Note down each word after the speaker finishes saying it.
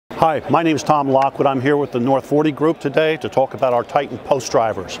Hi, my name is Tom Lockwood. I'm here with the North 40 group today to talk about our Titan post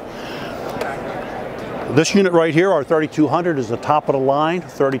drivers. This unit right here, our 3200, is the top of the line,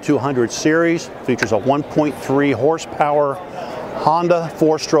 3200 series. Features a 1.3 horsepower Honda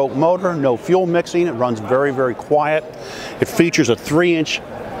 4-stroke motor, no fuel mixing. It runs very, very quiet. It features a 3-inch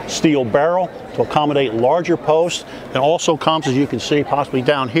steel barrel to accommodate larger posts. It also comes, as you can see, possibly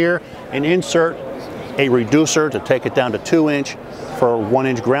down here, an insert, a reducer to take it down to 2-inch for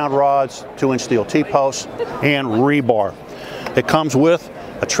 1-inch ground rods, 2-inch steel T-posts, and rebar. It comes with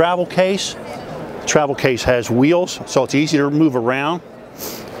a travel case. The travel case has wheels, so it's easy to move around.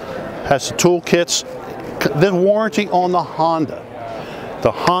 Has the tool kits. The warranty on the Honda.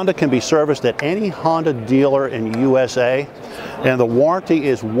 The Honda can be serviced at any Honda dealer in USA, and the warranty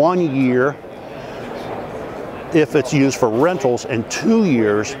is 1 year if it's used for rentals and 2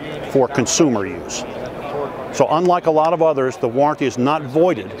 years for consumer use. So unlike a lot of others, the warranty is not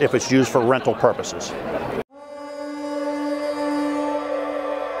voided if it's used for rental purposes.